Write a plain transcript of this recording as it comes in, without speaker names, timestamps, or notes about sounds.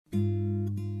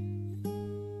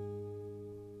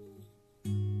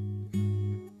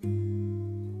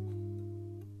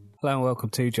Hello and welcome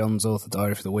to John's Author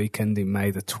Diary for the weekend in May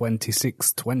the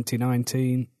 26th,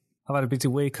 2019. I've had a busy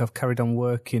week. I've carried on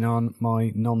working on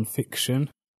my non-fiction.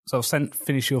 So I've sent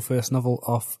Finish Your First Novel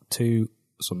off to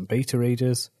some beta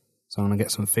readers. So I'm going to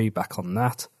get some feedback on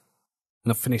that.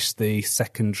 And I've finished the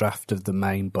second draft of the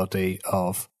main body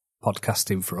of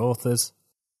Podcasting for Authors.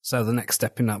 So the next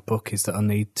step in that book is that I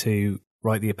need to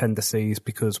write the appendices,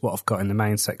 because what I've got in the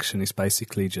main section is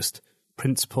basically just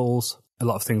principles, a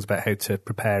lot of things about how to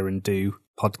prepare and do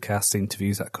podcasts,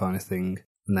 interviews, that kind of thing.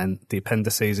 And then the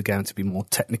appendices are going to be more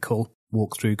technical,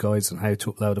 walkthrough guides on how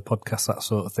to upload a podcast, that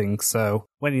sort of thing. So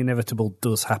when the inevitable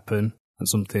does happen and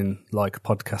something like a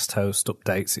podcast host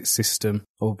updates its system,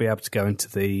 I'll be able to go into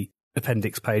the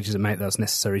appendix pages and make those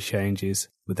necessary changes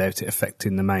without it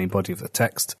affecting the main body of the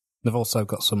text. I've also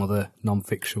got some other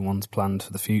non-fiction ones planned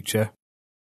for the future.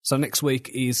 So next week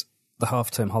is the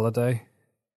half-term holiday.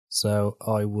 So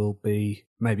I will be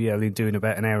maybe only doing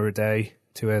about an hour a day,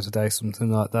 2 hours a day, something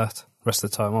like that. The rest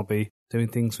of the time I'll be doing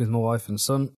things with my wife and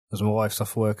son, as my wife's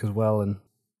off work as well. And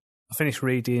I finished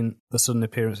reading The Sudden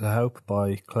Appearance of Hope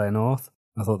by Claire North.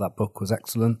 I thought that book was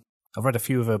excellent. I've read a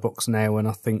few of her books now, and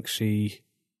I think she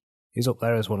is up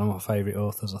there as one of my favourite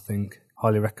authors, I think.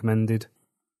 Highly recommended.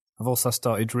 I've also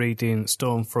started reading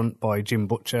Stormfront by Jim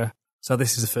Butcher. So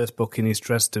this is the first book in his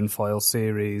Dresden Files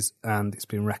series, and it's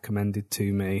been recommended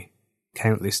to me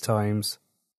countless times.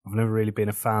 I've never really been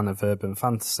a fan of urban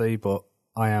fantasy, but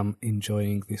I am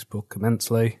enjoying this book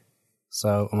immensely.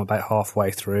 So I'm about halfway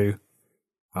through.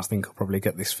 I think I'll probably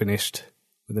get this finished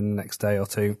within the next day or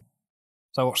two.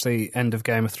 So I watched the end of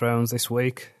Game of Thrones this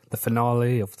week, the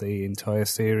finale of the entire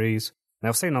series. Now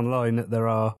I've seen online that there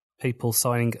are people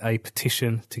signing a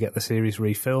petition to get the series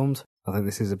refilmed. I think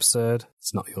this is absurd.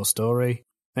 It's not your story.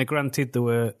 Now, granted, there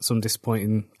were some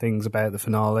disappointing things about the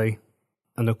finale,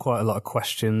 and there were quite a lot of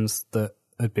questions that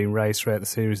had been raised throughout the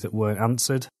series that weren't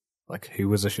answered, like who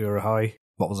was Ashura High,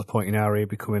 what was the point in Arya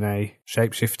becoming a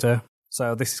shapeshifter.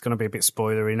 So this is going to be a bit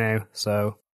spoilery now,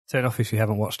 so turn off if you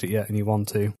haven't watched it yet and you want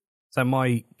to. So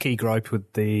my key gripe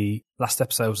with the last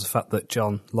episode was the fact that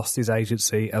Jon lost his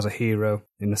agency as a hero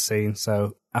in the scene.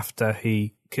 So after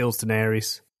he kills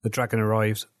Daenerys, the dragon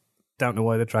arrives. Don't know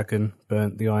why the dragon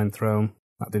burnt the Iron Throne.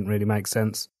 That didn't really make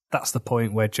sense. That's the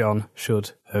point where Jon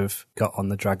should have got on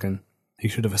the dragon. He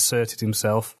should have asserted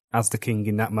himself as the king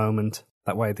in that moment.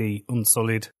 That way the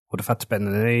Unsullied would have had to bend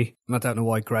the knee. And I don't know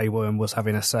why Grey Worm was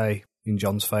having a say in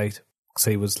Jon's fate, because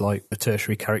he was like a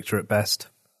tertiary character at best.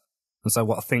 And so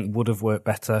what I think would have worked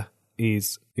better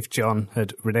is if Jon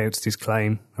had renounced his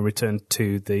claim and returned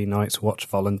to the Night's Watch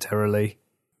voluntarily.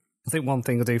 I think one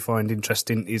thing I do find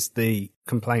interesting is the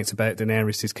complaints about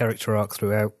Daenerys' character arc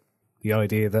throughout. The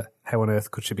idea that how on earth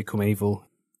could she become evil?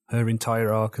 Her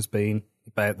entire arc has been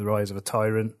about the rise of a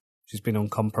tyrant. She's been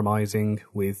uncompromising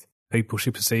with people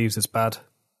she perceives as bad.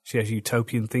 She has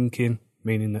utopian thinking,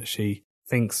 meaning that she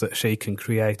thinks that she can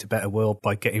create a better world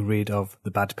by getting rid of the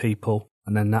bad people.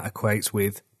 And then that equates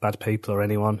with bad people or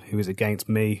anyone who is against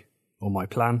me or my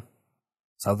plan.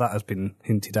 So that has been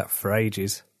hinted at for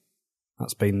ages.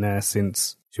 That's been there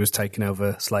since she was taking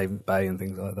over Slave Bay and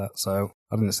things like that. So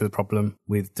I didn't see the problem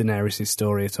with Daenerys'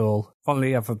 story at all.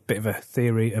 Finally, I have a bit of a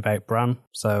theory about Bran.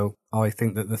 So I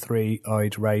think that the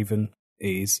three-eyed raven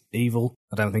is evil.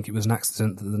 I don't think it was an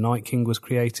accident that the Night King was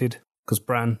created, because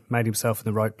Bran made himself in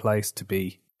the right place to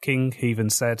be king. He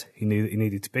even said he knew that he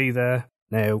needed to be there.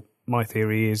 Now, my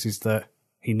theory is that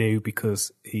he knew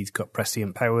because he's got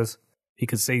prescient powers. He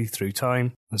could see through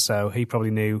time, and so he probably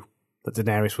knew that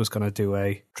Daenerys was going to do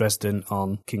a Dresden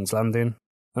on King's Landing.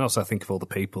 And also I think of all the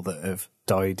people that have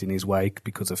died in his wake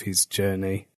because of his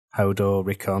journey. Hodor,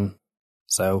 Rickon.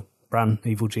 So, Bran,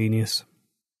 evil genius.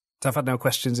 So I've had no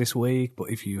questions this week, but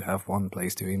if you have one,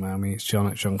 please do email me. It's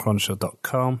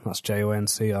john@johncronshaw.com. That's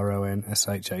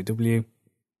JONCRONSHAW.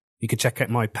 You can check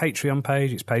out my Patreon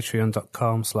page. It's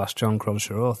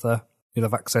patreon.com/JohnCronshawAuthor. You'll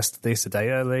have access to this a day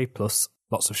early, plus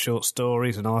lots of short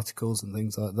stories and articles and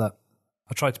things like that.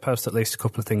 I try to post at least a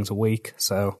couple of things a week,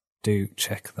 so do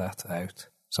check that out.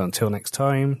 So until next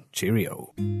time,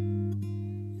 cheerio.